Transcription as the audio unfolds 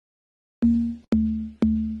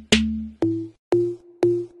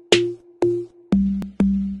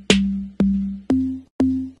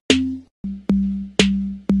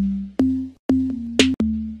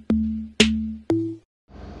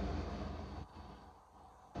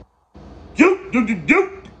Two.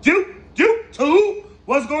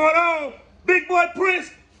 What's going on? Big boy Prince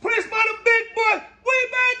by the big boy. We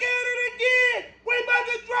back at it again. We about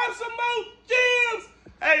to drop some more gems.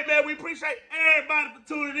 Hey, man, we appreciate everybody for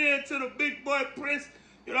tuning in to the big boy Prince.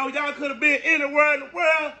 You know, y'all could have been anywhere in the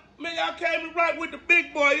world. Man, y'all came right with the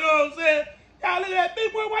big boy, you know what I'm saying? Y'all look at that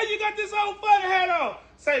big boy, why you got this old fucking hat on?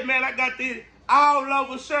 Say, man, I got this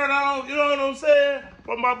all-over shirt on, you know what I'm saying?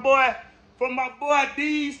 From my boy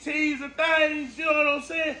Deez, Teez, and Thangz, you know what I'm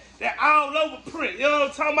saying? That all-over print, you know what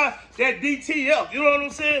I'm talking about? That DTF, you know what I'm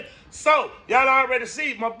saying? So, y'all already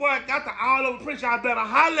see, my boy got the all-over print. Y'all better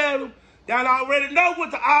holler at him. Y'all already know what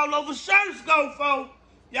the all-over shirts go for.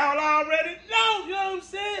 Y'all already know, you know what I'm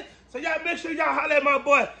saying? So, y'all make sure y'all holler at my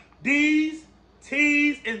boy Deez,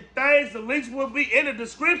 Teez, and Thangz. The links will be in the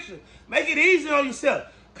description. Make it easy on yourself.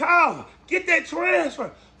 Call, get that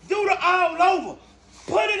transfer, do the all-over.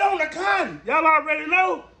 Put it on the cotton. Y'all already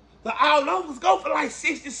know. The all-overs go for like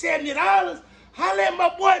 $60, $70. Holla at my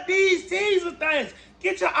boy Deez, Teez, and Thangz.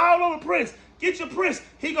 Get your all-over Prince. Get your Prince.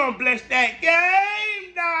 He gonna bless that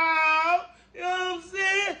game, dog. You know what I'm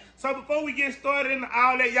saying? So before we get started in the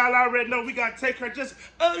outlet, y'all already know we gotta take her just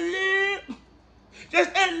a little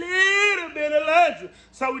bit of luxury.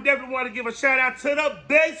 So we definitely want to give a shout out to the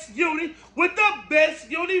best unit with the best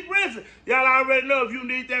unit resin. Y'all already know if you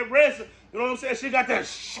need that resin, you know what I'm saying? She got that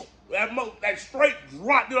straight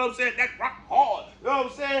drop, you know what I'm saying? That rock hard, you know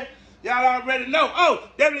what I'm saying? Y'all already know. Oh,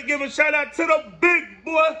 definitely give a shout out to the big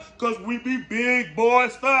boy, because we be big boy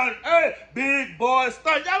starting. Hey, big boy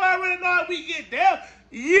starting. Y'all already know how we get there.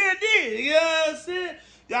 Yeah, did. You know what I'm saying?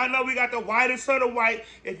 Y'all know we got the whitest of the white.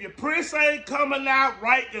 If your Prince ain't coming out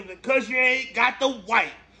right, it's because you ain't got the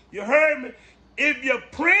white. You heard me? If your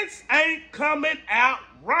Prince ain't coming out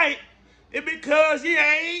right, it's because you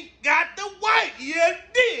ain't got the white. You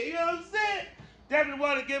did. You know what I'm saying? Definitely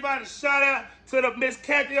want to give out a shout out to the Miss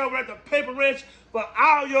Cathy over at the Paper Wrench for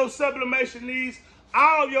all your sublimation needs,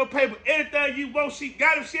 all your paper, anything you want. She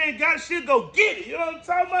got it. If she ain't got it, she'll go get it. You know what I'm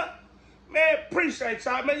talking about? Man, appreciate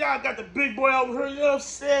y'all. Man, y'all got the big boy over here. You know what I'm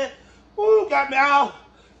saying? Woo, got me out.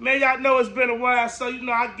 Man, y'all know it's been a while, so you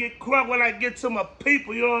know I get crunk when I get to my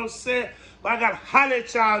people. You know what I'm saying? But I got to holler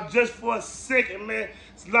at y'all just for a second, man.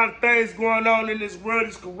 There's a lot of things going on in this world.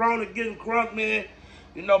 This corona getting crunk, man.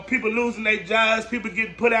 You know, people losing their jobs, people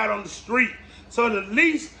getting put out on the street. So the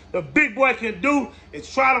least the big boy can do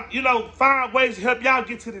is try to, you know, find ways to help y'all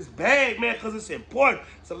get to this bag, man, because it's important.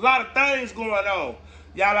 It's a lot of things going on.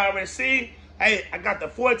 Y'all already see, hey, I got the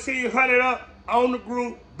 1400 up on the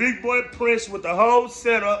group, Big Boy Prince with the whole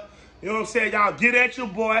setup. You know what I'm saying? Y'all get at your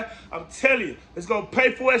boy. I'm telling you, it's going to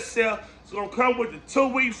pay for itself. It's going to come with the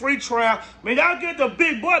 2-week free trial. Man, y'all get the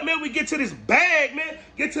big boy, man. We get to this bag, man.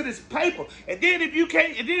 Get to this paper. And then if you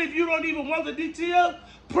can't, and then if you don't even want the DTL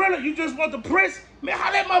printer, you just want the Prince, man,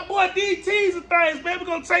 holla at my boy Deez and Thangz, man. We're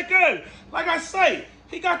going to take care of it. Like I say,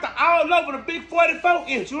 he got the all over the big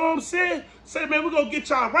 44-inch. You know what I'm saying? Say, man, we're going to get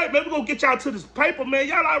y'all right, man. We're going to get y'all to this paper, man.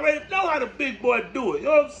 Y'all already know how the big boy do it. You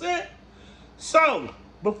know what I'm saying? So,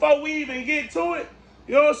 before we even get to it,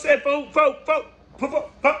 you know what I'm saying?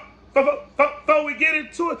 Before we get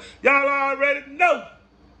into it, y'all already know.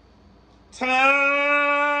 Today,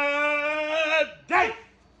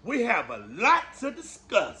 we have a lot to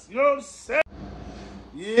discuss. You know what I'm saying?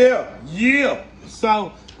 Yeah.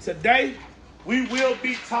 So, today, we will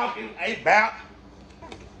be talking about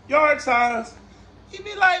yard signs. You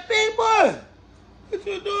be like, big boy, what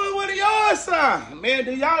you doing with a yard sign? Man,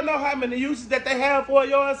 do y'all know how many uses that they have for a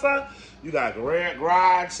yard sign? You got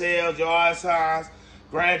garage sales, yard signs,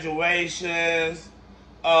 graduations,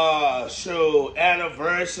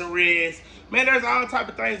 anniversaries. Man, there's all type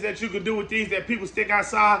of things that you can do with these that people stick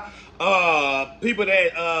outside. People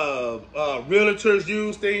that realtors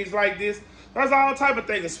use, things like this. There's all type of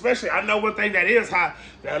things, especially, I know one thing that is hot.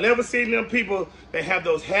 I've never seen them people that have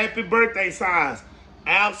those happy birthday signs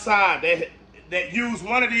outside that use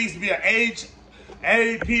one of these to be an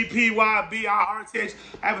APPYBRTH.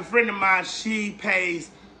 I have a friend of mine, she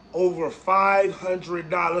pays over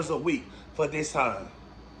 $500 a week for this sign.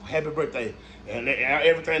 Happy birthday, and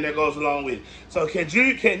everything that goes along with it. So can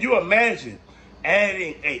you imagine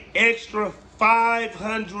adding an extra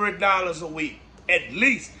 $500 a week, at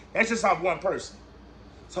least? That's just off one person.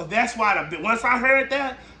 So that's why, once I heard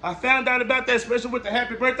that, I found out about that, especially with the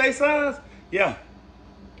happy birthday signs. Yeah,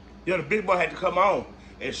 the big boy had to come on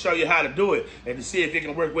and show you how to do it and to see if it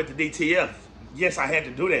can work with the DTF. Yes, I had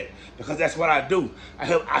to do that because that's what I do. I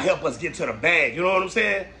help us get to the bag. You know what I'm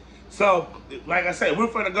saying? So, like I said, we're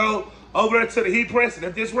finna go over there to the heat press, and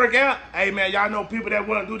if this work out, hey man, y'all know people that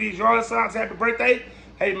want to do these yard signs, happy birthday.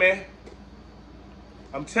 Hey man,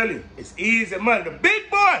 I'm telling you, it's easy money. The big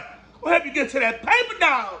boy will help you get to that paper,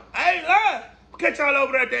 dog. I ain't lying. Catch y'all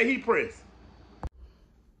over there at that heat press.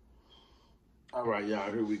 All right,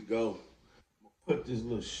 y'all, here we go. Put this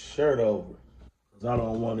little shirt over because I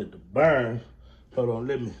don't want it to burn. Hold on,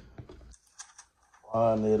 let me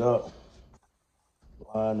line it up.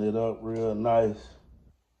 Line it up real nice.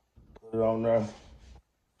 Put it on there.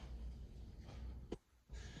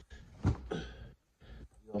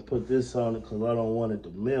 I'm gonna put this on it because I don't want it to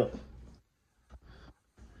melt.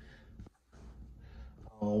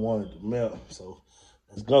 I don't want it to melt. So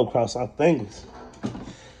let's go cross our fingers.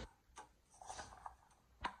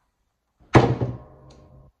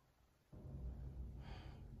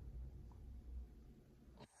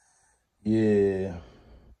 Yeah.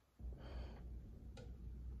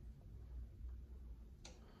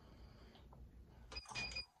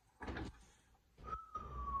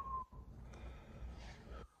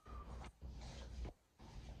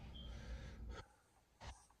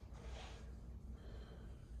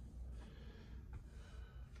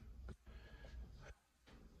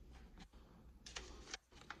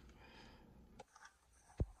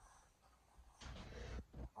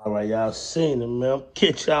 All right, y'all seen it, man.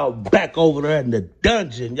 Catch y'all back over there in the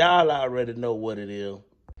dungeon. Y'all already know what it is.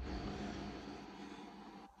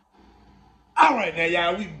 All right, now,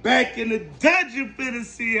 y'all, we back in the dungeon finna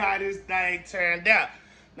see how this thing turned out.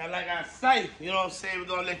 Now, like I say, you know what I'm saying? We're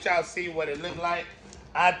gonna let y'all see what it looked like.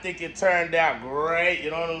 I think it turned out great, you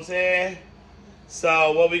know what I'm saying?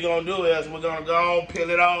 So what we're gonna do is we're gonna go on, peel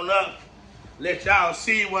it on up, let y'all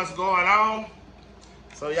see what's going on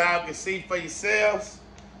so y'all can see for yourselves.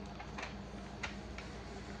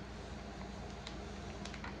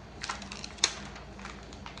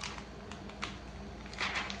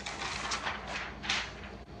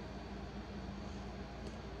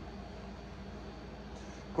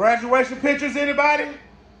 Graduation pictures, anybody?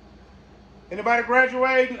 Anybody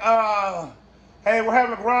graduating? Hey, we're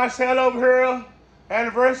having a garage sale over here,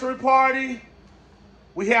 anniversary party.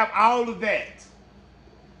 We have all of that.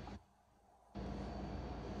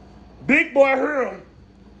 Big boy here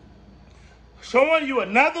showing you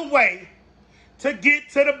another way to get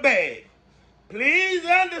to the bag. Please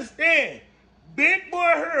understand, Big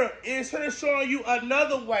boy here is here showing you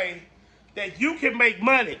another way that you can make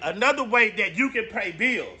money, another way that you can pay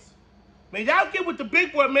bills. Man, y'all get with the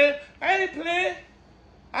big boy, man. I ain't playing.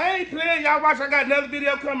 I ain't playing. Y'all watch, I got another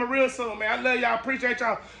video coming real soon, man. I love y'all. Appreciate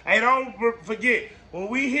y'all. Hey, don't forget, when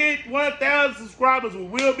we hit 1,000 subscribers, we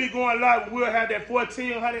will be going live. We will have that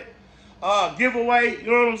 1,400 giveaway.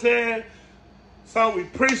 You know what I'm saying? So we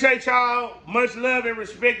appreciate y'all. Much love and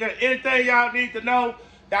respect. Anything y'all need to know,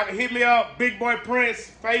 y'all can hit me up. Big Boy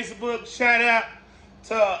Prince, Facebook. Shout out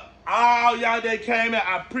to all y'all that came out.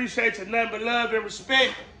 I appreciate you. Nothing but love and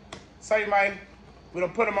respect. Say, man, we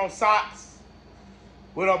don't put them on socks.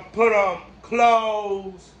 We don't put on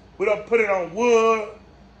clothes. We don't put it on wood.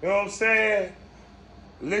 You know what I'm saying?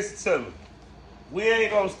 Listen to me. We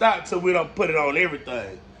ain't gonna stop till we don't put it on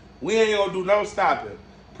everything. We ain't gonna do no stopping.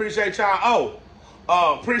 Appreciate y'all.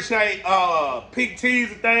 Appreciate Peak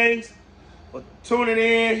Teez and Thangz for tuning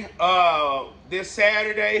in this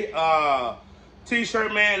Saturday.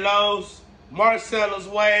 T-shirt Man Lowe's, Marcella's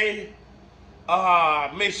Way,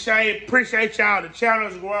 Miss Shane. Appreciate y'all. The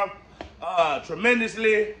channel's growing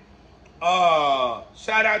tremendously.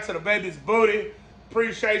 Shout out to the baby's booty.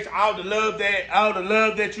 Appreciate all the love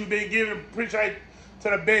that you've been giving. Appreciate to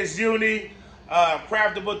the best uni,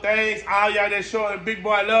 craftable things. All y'all that showing big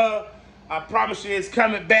boy love. I promise you it's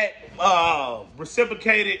coming back.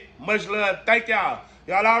 Reciprocated. Much love. Thank y'all.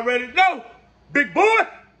 Y'all already know. Big boy.